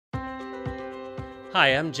Hi,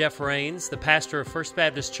 I'm Jeff Rains, the pastor of First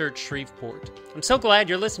Baptist Church, Shreveport. I'm so glad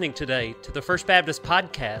you're listening today to the First Baptist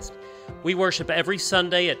Podcast. We worship every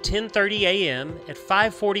Sunday at 10:30 a.m. at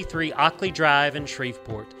 543 Ockley Drive in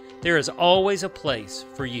Shreveport. There is always a place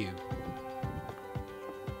for you.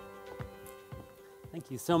 Thank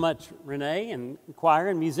you so much, Renee, and choir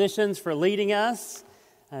and musicians for leading us.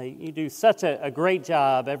 You do such a great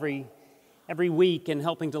job every week in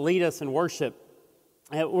helping to lead us in worship.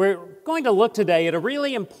 We're going to look today at a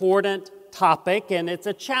really important topic, and it's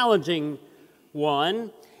a challenging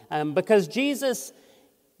one because Jesus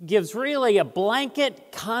gives really a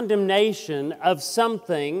blanket condemnation of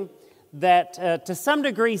something that to some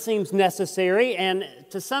degree seems necessary, and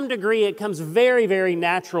to some degree it comes very, very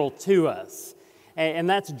natural to us, and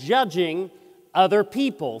that's judging other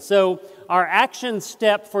people. So our action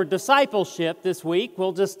step for discipleship this week,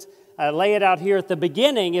 we'll just lay it out here at the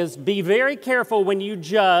beginning, is be very careful when you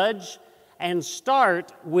judge and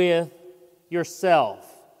start with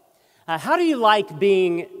yourself. How do you like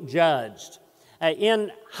being judged?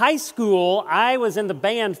 In high school, I was in the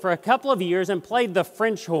band for a couple of years and played the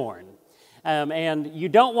French horn. And you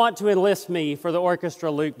don't want to enlist me for the orchestra,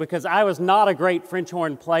 Luke, because I was not a great French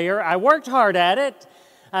horn player. I worked hard at it,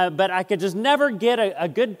 but I could just never get a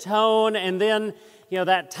good tone, and then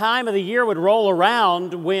that time of the year would roll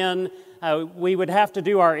around when we would have to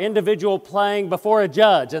do our individual playing before a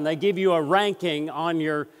judge, and they give you a ranking on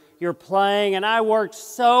your playing. And I worked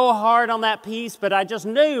so hard on that piece, but I just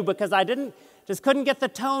knew, because I couldn't get the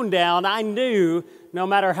tone down, I knew no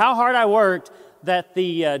matter how hard I worked that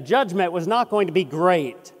the judgment was not going to be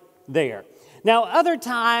great there. Now, other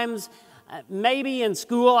times, maybe in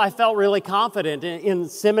school I felt really confident. In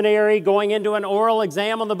seminary, going into an oral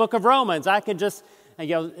exam on the book of Romans, I could just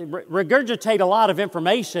regurgitate a lot of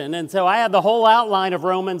information, and so I had the whole outline of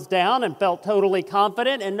Romans down and felt totally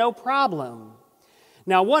confident and no problem.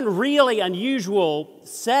 Now, one really unusual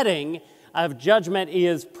setting of judgment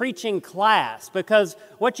is preaching class, because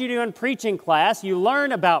what you do in preaching class, you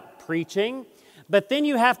learn about preaching, but then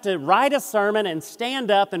you have to write a sermon and stand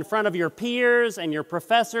up in front of your peers and your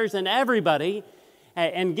professors and everybody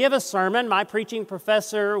and give a sermon. My preaching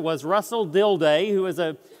professor was Russell Dilday, who is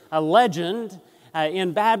a legend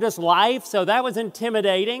in Baptist life, so that was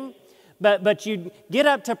intimidating. But you get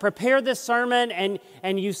up to prepare this sermon,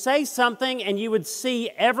 and you say something, and you would see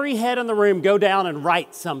every head in the room go down and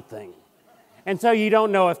write something. And so you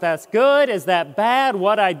don't know if that's good, is that bad,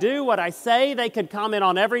 what I do, what I say. They could comment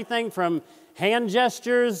on everything from hand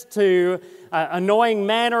gestures to annoying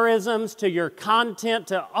mannerisms to your content,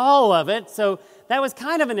 to all of it. So that was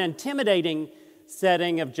kind of an intimidating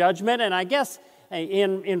setting of judgment, and I guess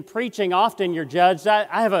in preaching, often you're judged.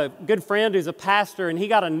 I have a good friend who's a pastor, and he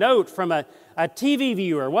got a note from a TV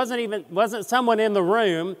viewer. Wasn't someone in the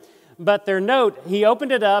room, but their note, he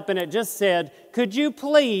opened it up, and it just said, "Could you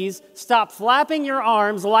please stop flapping your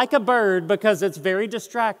arms like a bird, because it's very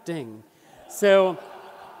distracting." So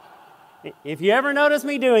if you ever notice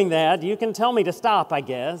me doing that, you can tell me to stop, I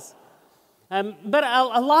guess. But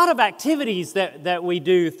a lot of activities that we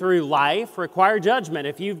do through life require judgment.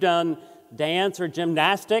 If you've done dance or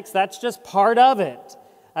gymnastics, that's just part of it,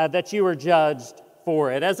 that you were judged for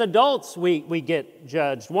it. As adults, we get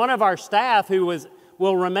judged. One of our staff, who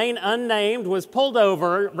will remain unnamed, was pulled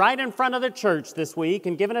over right in front of the church this week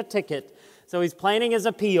and given a ticket. So he's planning his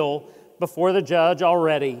appeal before the judge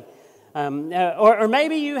already. Or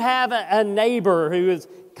maybe you have a neighbor who has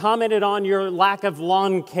commented on your lack of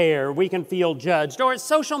lawn care. We can feel judged. Or it's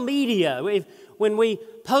social media. When we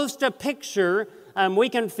post a picture, we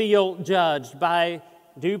can feel judged by,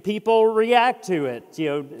 do people react to it?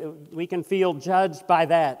 We can feel judged by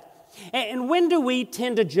that. And when do we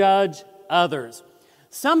tend to judge others?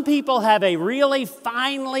 Some people have a really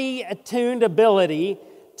finely attuned ability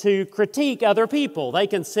to critique other people. They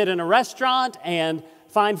can sit in a restaurant and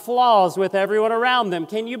find flaws with everyone around them.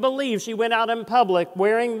 Can you believe she went out in public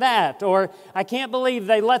wearing that? Or, I can't believe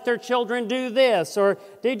they let their children do this. Or,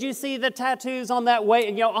 did you see the tattoos on that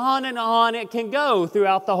way? On and on it can go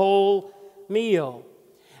throughout the whole meal.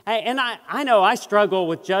 And I know I struggle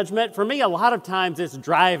with judgment. For me, a lot of times it's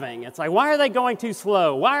driving. It's like, why are they going too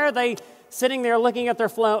slow? Why are they sitting there looking at their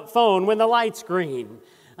phone when the light's green?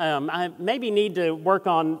 I maybe need to work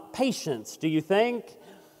on patience, do you think?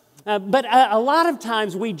 But a lot of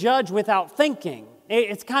times we judge without thinking.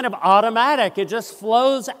 It's kind of automatic. It just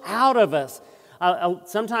flows out of us.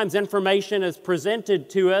 Sometimes information is presented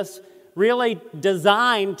to us really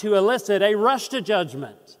designed to elicit a rush to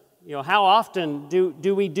judgment. How often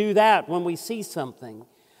do we do that when we see something?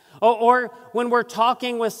 Or when we're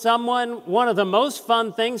talking with someone, one of the most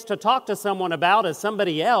fun things to talk to someone about is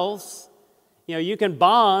somebody else. You can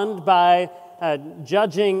bond by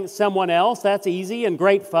judging someone else. That's easy and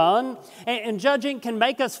great fun. And judging can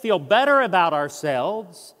make us feel better about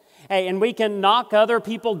ourselves. And we can knock other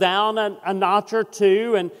people down a notch or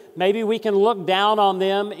two, and maybe we can look down on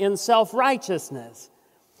them in self-righteousness.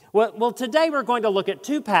 Well, today we're going to look at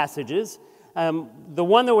two passages. The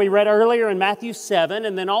one that we read earlier in Matthew 7,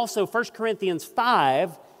 and then also 1 Corinthians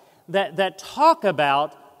 5, that talk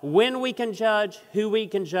about when we can judge, who we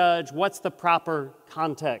can judge, what's the proper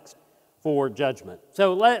context for judgment.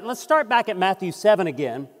 So let's start back at Matthew 7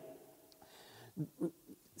 again.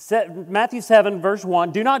 Matthew 7, verse 1,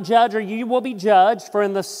 "Do not judge, or you will be judged, for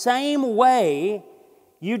in the same way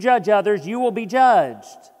you judge others, you will be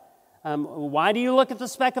judged. Why do you look at the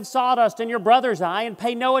speck of sawdust in your brother's eye and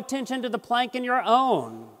pay no attention to the plank in your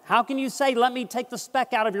own? How can you say, 'Let me take the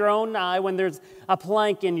speck out of your own eye,' when there's a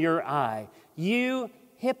plank in your eye? You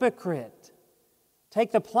hypocrite!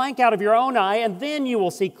 Take the plank out of your own eye, and then you will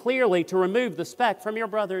see clearly to remove the speck from your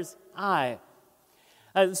brother's eye."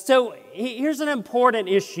 So here's an important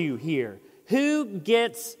issue here. Who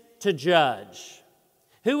gets to judge?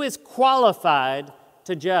 Who is qualified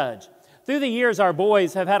to judge? Through the years, our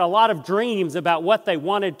boys have had a lot of dreams about what they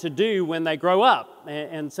wanted to do when they grow up.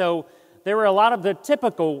 And so there were a lot of the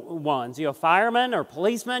typical ones, firemen or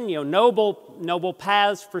policemen, noble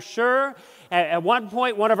paths for sure. At one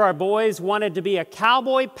point, one of our boys wanted to be a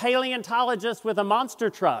cowboy paleontologist with a monster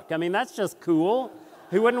truck. I mean, that's just cool.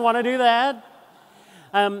 Who wouldn't want to do that?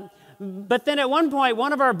 But then at one point,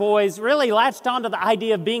 one of our boys really latched onto the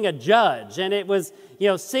idea of being a judge. And it was,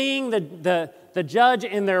 seeing the judge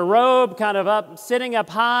in their robe kind of sitting up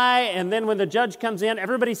high. And then when the judge comes in,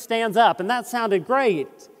 everybody stands up. And that sounded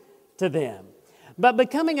great to them. But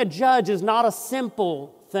becoming a judge is not a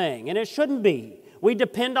simple thing, and it shouldn't be. We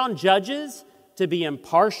depend on judges to be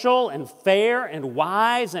impartial and fair and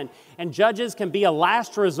wise, and judges can be a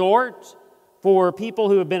last resort for people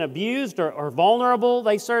who have been abused or vulnerable.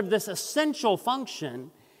 They serve this essential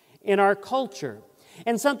function in our culture.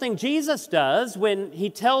 And something Jesus does when he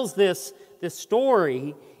tells this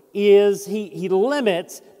story is he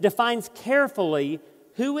defines carefully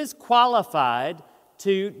who is qualified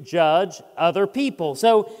to judge other people.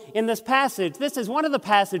 So in this passage, this is one of the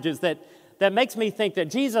passages that makes me think that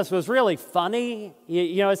Jesus was really funny.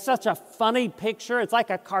 It's such a funny picture. It's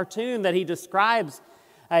like a cartoon that he describes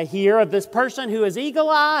here of this person who is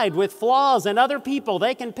eagle-eyed with flaws in other people.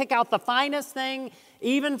 They can pick out the finest thing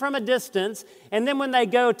even from a distance, and then when they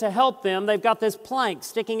go to help them, they've got this plank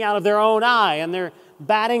sticking out of their own eye, and they're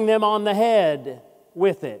batting them on the head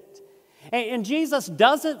with it. And Jesus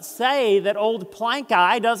doesn't say that old plank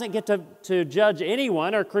eye doesn't get to judge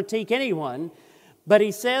anyone or critique anyone, but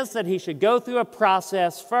he says that he should go through a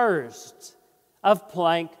process first of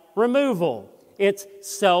plank removal. It's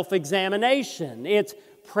self-examination. It's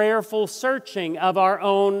prayerful searching of our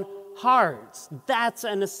own hearts. That's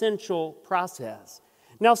an essential process.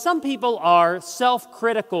 Now, some people are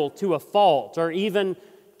self-critical to a fault or even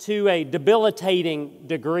to a debilitating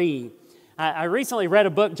degree. I recently read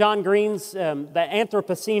a book, John Green's The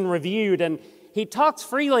Anthropocene Reviewed, and he talks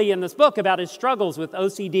freely in this book about his struggles with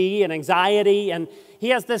OCD and anxiety, and he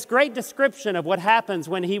has this great description of what happens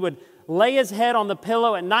when he would lay his head on the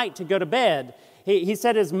pillow at night to go to bed. He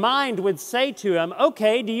said his mind would say to him,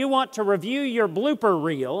 "Okay, do you want to review your blooper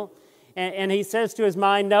reel?" And he says to his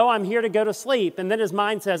mind, "No, I'm here to go to sleep." And then his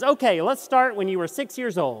mind says, "Okay, let's start when you were 6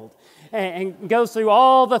 years old," and goes through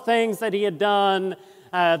all the things that he had done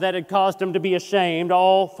that had caused him to be ashamed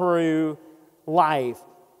all through life.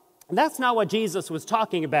 And that's not what Jesus was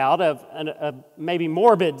talking about, of maybe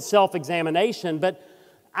morbid self-examination, but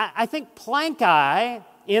I think plank eye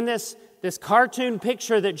in this cartoon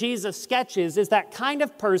picture that Jesus sketches is that kind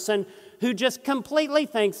of person who just completely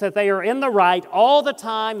thinks that they are in the right all the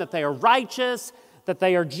time, that they are righteous, that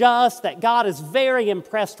they are just, that God is very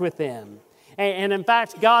impressed with them. And in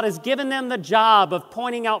fact, God has given them the job of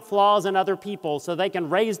pointing out flaws in other people so they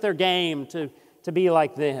can raise their game to be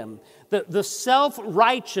like them. The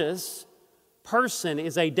self-righteous person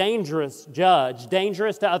is a dangerous judge,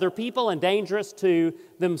 dangerous to other people and dangerous to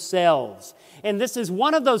themselves. And this is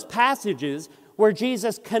one of those passages where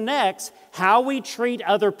Jesus connects how we treat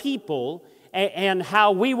other people and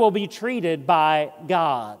how we will be treated by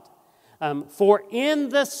God. For in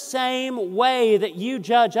the same way that you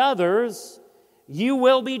judge others, you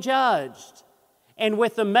will be judged. And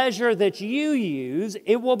with the measure that you use,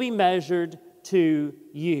 it will be measured to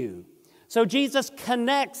you. So Jesus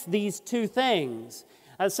connects these two things.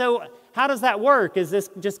 So how does that work? Is this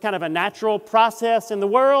just kind of a natural process in the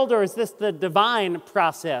world, or is this the divine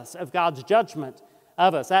process of God's judgment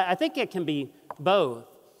of us? I think it can be both.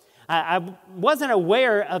 I wasn't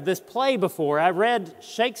aware of this play before. I read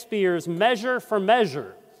Shakespeare's Measure for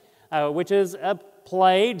Measure, which is a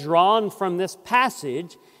play drawn from this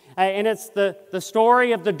passage. And it's the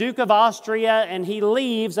story of the Duke of Austria, and he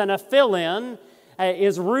leaves, and a fill-in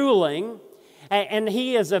is ruling. And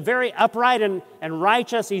he is a very upright and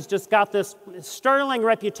righteous. He's just got this sterling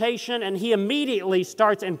reputation, and he immediately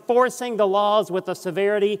starts enforcing the laws with a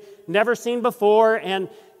severity never seen before and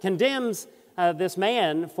condemns this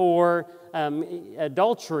man for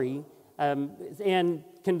adultery and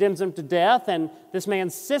condemns him to death. And this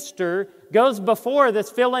man's sister goes before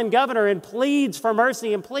this fill-in governor and pleads for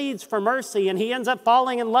mercy and pleads for mercy. And he ends up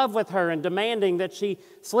falling in love with her and demanding that she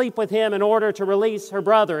sleep with him in order to release her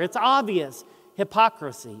brother. It's obvious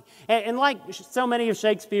hypocrisy. And like so many of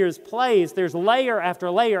Shakespeare's plays, there's layer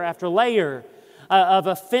after layer after layer of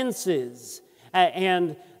offenses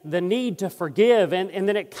and the need to forgive. And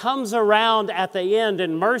then it comes around at the end,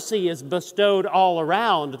 and mercy is bestowed all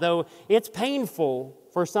around, though it's painful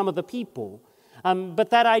for some of the people. But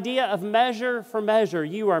that idea of measure for measure,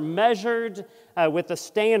 you are measured with the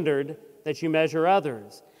standard that you measure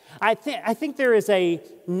others. I think there is a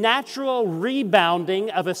natural rebounding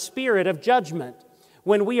of a spirit of judgment.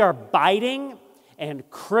 When we are biting and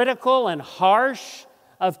critical and harsh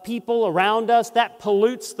of people around us, that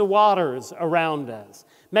pollutes the waters around us.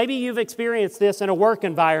 Maybe you've experienced this in a work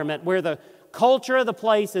environment where the culture of the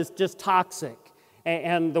place is just toxic,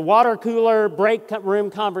 and the water cooler break room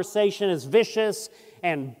conversation is vicious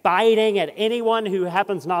and biting at anyone who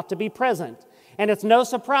happens not to be present. And it's no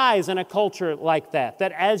surprise in a culture like that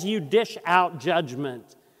as you dish out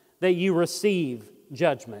judgment, that you receive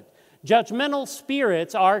judgment. Judgmental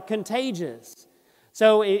spirits are contagious.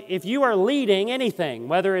 So if you are leading anything,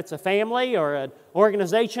 whether it's a family or an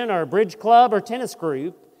organization or a bridge club or tennis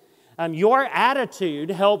group, your attitude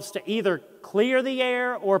helps to either clear the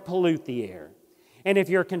air or pollute the air. And if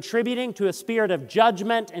you're contributing to a spirit of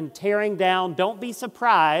judgment and tearing down, don't be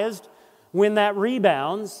surprised when that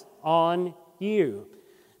rebounds on you.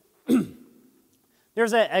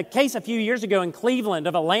 There's a case a few years ago in Cleveland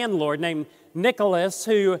of a landlord named Nicholas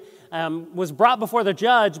who was brought before the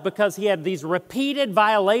judge because he had these repeated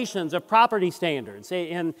violations of property standards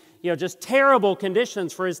and just terrible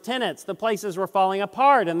conditions for his tenants. The places were falling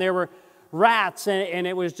apart and there were rats and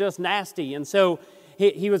it was just nasty. And so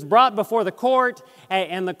he was brought before the court,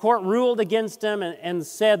 and the court ruled against him and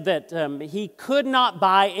said that he could not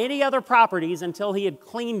buy any other properties until he had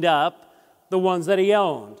cleaned up the ones that he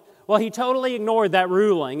owned. Well, he totally ignored that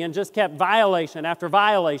ruling and just kept violation after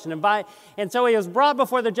violation. And so he was brought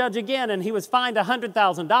before the judge again, and he was fined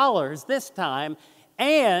 $100,000 this time,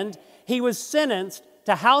 and he was sentenced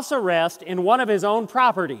to house arrest in one of his own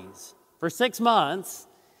properties for 6 months,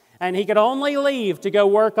 and he could only leave to go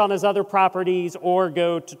work on his other properties or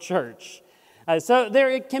go to church. So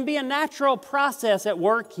there can be a natural process at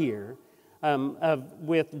work here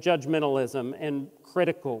with judgmentalism and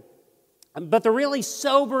critical. But the really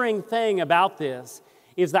sobering thing about this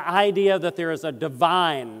is the idea that there is a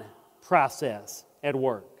divine process at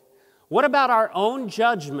work. What about our own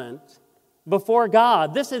judgment before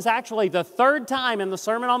God? This is actually the third time in the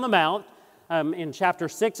Sermon on the Mount, in chapter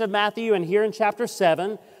 6 of Matthew and here in chapter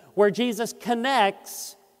 7, where Jesus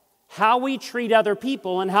connects how we treat other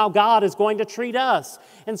people and how God is going to treat us.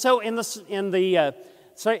 And so in the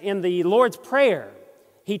Lord's Prayer,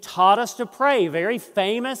 He taught us to pray, very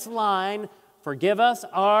famous line, forgive us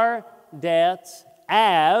our debts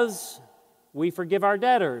as we forgive our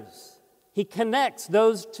debtors. He connects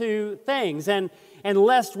those two things. And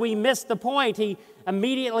lest we miss the point, he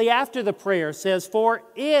immediately after the prayer says, for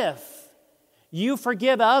if you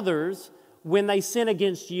forgive others when they sin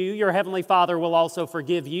against you, your heavenly Father will also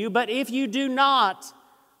forgive you. But if you do not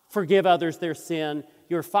forgive others their sin,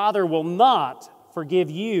 your Father will not forgive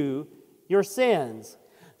you your sins.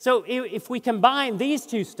 So if we combine these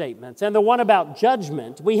two statements and the one about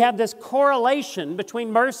judgment, we have this correlation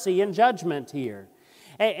between mercy and judgment here.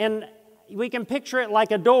 And we can picture it like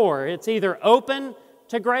a door. It's either open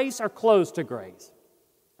to grace or closed to grace.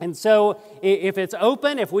 And so if it's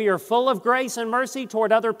open, if we are full of grace and mercy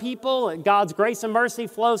toward other people, God's grace and mercy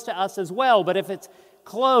flows to us as well. But if it's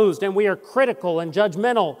closed and we are critical and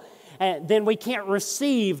judgmental, then we can't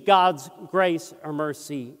receive God's grace or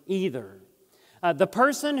mercy either. The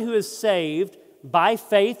person who is saved by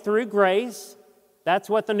faith through grace, that's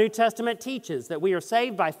what the New Testament teaches, that we are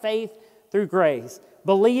saved by faith through grace.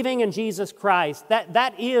 Believing in Jesus Christ,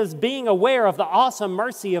 that is being aware of the awesome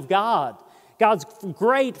mercy of God, God's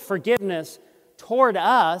great forgiveness toward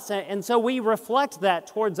us, and so we reflect that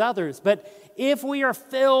towards others. But if we are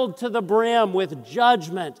filled to the brim with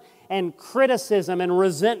judgment and criticism and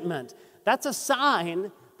resentment, that's a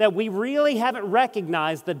sign that we really haven't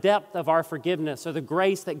recognized the depth of our forgiveness or the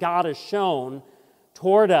grace that God has shown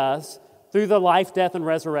toward us through the life, death, and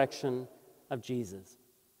resurrection of Jesus.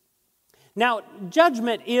 Now,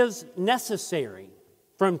 judgment is necessary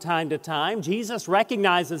from time to time. Jesus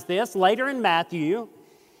recognizes this. Later in Matthew,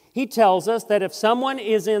 he tells us that if someone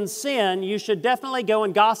is in sin, you should definitely go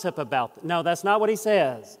and gossip about them. No, that's not what he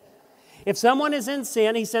says. If someone is in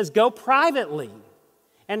sin, he says, go privately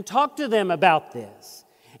and talk to them about this.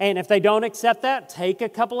 And if they don't accept that, take a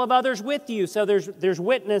couple of others with you so there's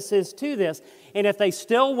witnesses to this. And if they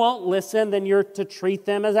still won't listen, then you're to treat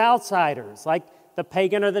them as outsiders, like the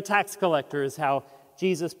pagan or the tax collector is how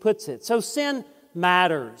Jesus puts it. So sin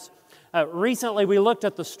matters. Recently, we looked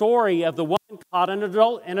at the story of the woman caught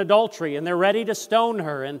in adultery, and they're ready to stone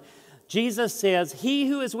her. And Jesus says, he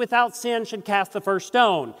who is without sin should cast the first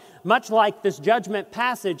stone. Much like this judgment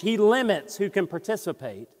passage, he limits who can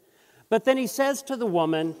participate. But then he says to the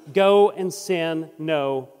woman, go and sin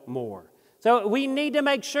no more. So we need to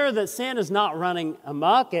make sure that sin is not running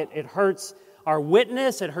amok. It hurts our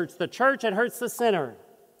witness, it hurts the church, it hurts the sinner.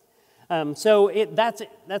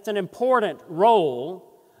 That's an important role,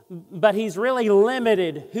 but he's really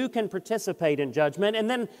limited who can participate in judgment. And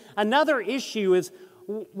then another issue is,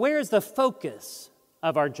 where is the focus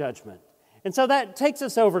of our judgment? And so that takes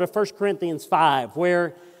us over to 1 Corinthians 5,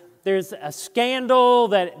 where there's a scandal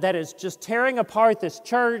that is just tearing apart this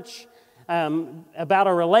church about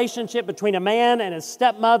a relationship between a man and his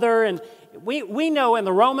stepmother. And we know in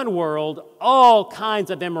the Roman world, all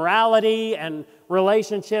kinds of immorality and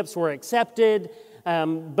relationships were accepted.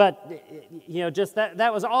 But just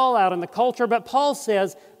that was all out in the culture. But Paul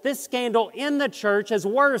says this scandal in the church is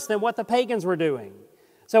worse than what the pagans were doing.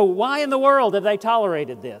 So why in the world have they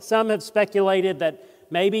tolerated this? Some have speculated that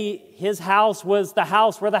maybe his house was the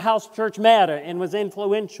house where the house church met and was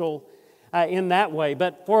influential in that way.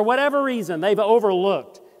 But for whatever reason, they've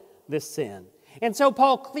overlooked this sin. And so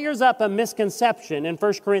Paul clears up a misconception in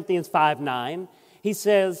 1 Corinthians 5:9. He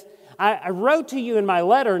says, I wrote to you in my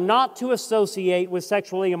letter not to associate with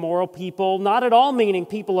sexually immoral people, not at all meaning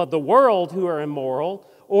people of the world who are immoral,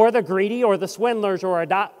 or the greedy, or the swindlers, or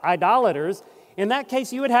idolaters. In that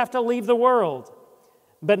case, you would have to leave the world.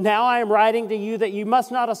 But now I am writing to you that you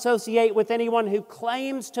must not associate with anyone who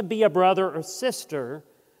claims to be a brother or sister,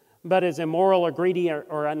 but is immoral or greedy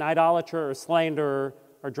or an idolater or slanderer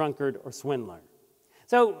or drunkard or swindler.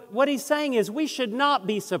 So what he's saying is we should not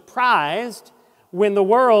be surprised when the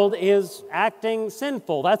world is acting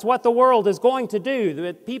sinful. That's what the world is going to do.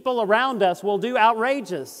 The people around us will do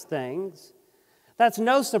outrageous things. That's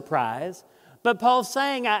no surprise. But Paul's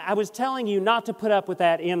saying, I was telling you not to put up with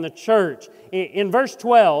that in the church. In verse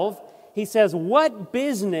 12, he says, what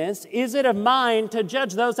business is it of mine to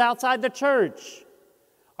judge those outside the church?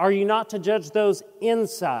 Are you not to judge those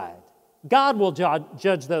inside? God will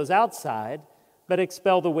judge those outside, but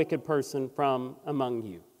expel the wicked person from among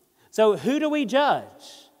you. So who do we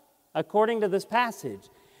judge according to this passage?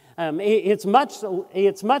 It's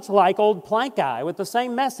much like old plank eye with the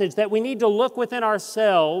same message that we need to look within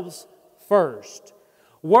ourselves first.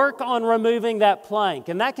 Work on removing that plank.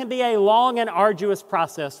 And that can be a long and arduous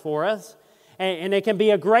process for us. And it can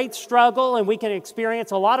be a great struggle, and we can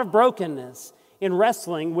experience a lot of brokenness in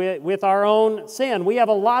wrestling with our own sin. We have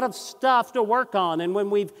a lot of stuff to work on. And when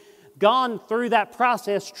we've gone through that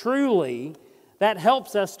process truly, that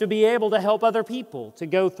helps us to be able to help other people to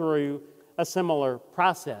go through a similar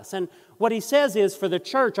process. And what he says is, for the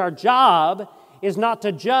church, our job is not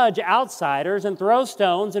to judge outsiders and throw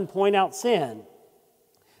stones and point out sin.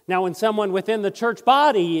 Now, when someone within the church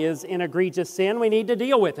body is in egregious sin, we need to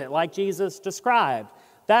deal with it, like Jesus described.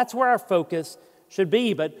 That's where our focus should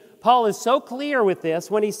be. But Paul is so clear with this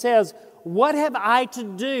when he says, what have I to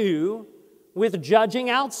do with judging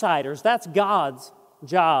outsiders? That's God's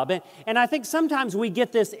job. And I think sometimes we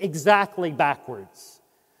get this exactly backwards,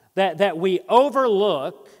 that we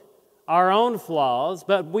overlook our own flaws,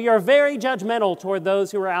 but we are very judgmental toward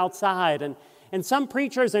those who are outside. And some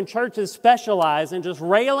preachers and churches specialize in just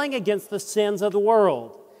railing against the sins of the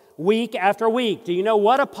world week after week. Do you know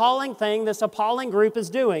what appalling thing this appalling group is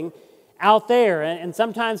doing out there? And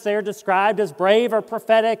sometimes they're described as brave or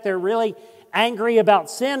prophetic. They're really angry about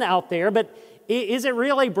sin out there, but is it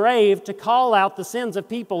really brave to call out the sins of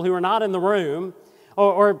people who are not in the room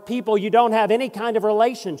or people you don't have any kind of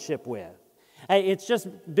relationship with? It's just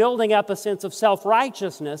building up a sense of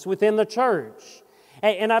self-righteousness within the church.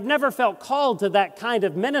 And I've never felt called to that kind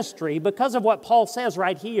of ministry because of what Paul says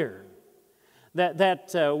right here.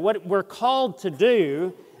 That what we're called to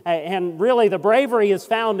do, and really the bravery is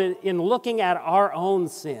found in looking at our own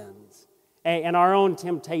sins and our own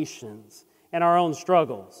temptations and our own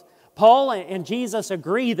struggles. Paul and Jesus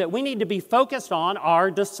agree that we need to be focused on our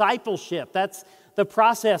discipleship. That's the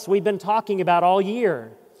process we've been talking about all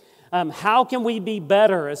year. How can we be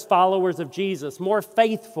better as followers of Jesus, more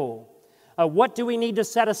faithful? What do we need to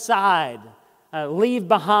set aside, leave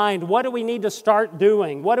behind? What do we need to start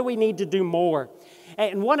doing? What do we need to do more?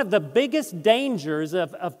 And one of the biggest dangers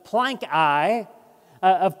of plank eye,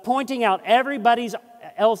 of pointing out everybody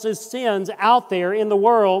else's sins out there in the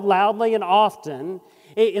world loudly and often,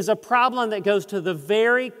 is a problem that goes to the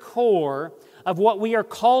very core of what we are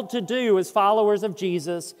called to do as followers of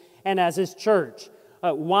Jesus and as His church.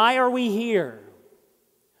 Why are we here?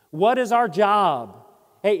 What is our job?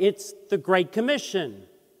 It's the Great Commission.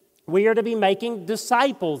 We are to be making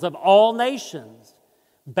disciples of all nations,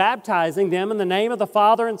 baptizing them in the name of the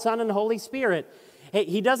Father and Son and Holy Spirit.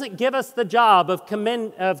 He doesn't give us the job of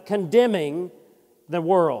condemning the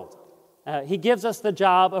world. He gives us the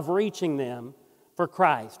job of reaching them for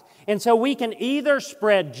Christ. And so we can either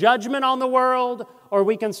spread judgment on the world or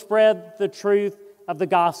we can spread the truth of the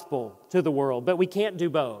gospel to the world, but we can't do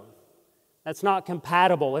both. That's not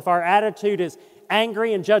compatible. If our attitude is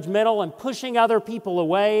angry and judgmental and pushing other people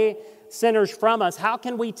away, sinners from us, how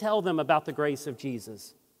can we tell them about the grace of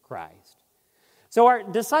Jesus Christ? So our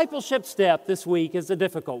discipleship step this week is a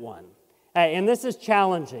difficult one, and this is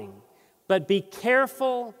challenging, but be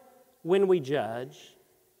careful when we judge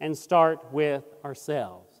and start with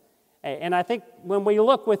ourselves. And I think when we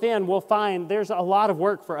look within, we'll find there's a lot of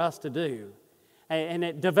work for us to do. And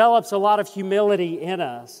it develops a lot of humility in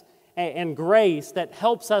us and grace that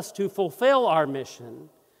helps us to fulfill our mission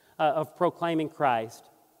of proclaiming Christ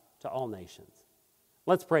to all nations.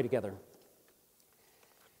 Let's pray together.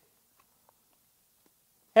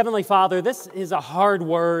 Heavenly Father, this is a hard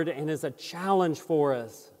word and is a challenge for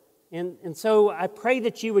us. And so I pray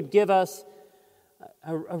that you would give us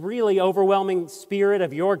a really overwhelming spirit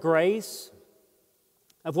of your grace,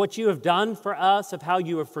 of what you have done for us, of how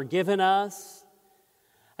you have forgiven us,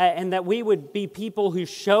 and that we would be people who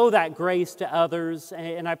show that grace to others.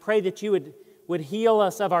 And I pray that you would heal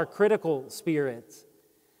us of our critical spirits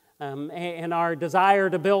and our desire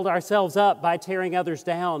to build ourselves up by tearing others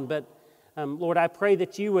down. But Lord, I pray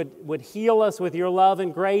that you would heal us with your love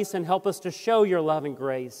and grace and help us to show your love and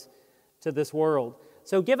grace to this world.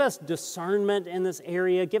 So give us discernment in this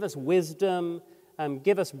area, give us wisdom,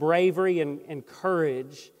 give us bravery and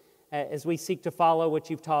courage as we seek to follow what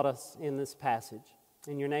you've taught us in this passage.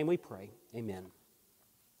 In your name we pray, amen.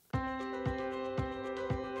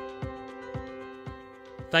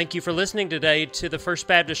 Thank you for listening today to the First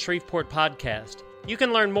Baptist Shreveport podcast. You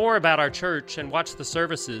can learn more about our church and watch the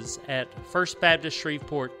services at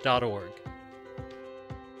firstbaptistshreveport.org.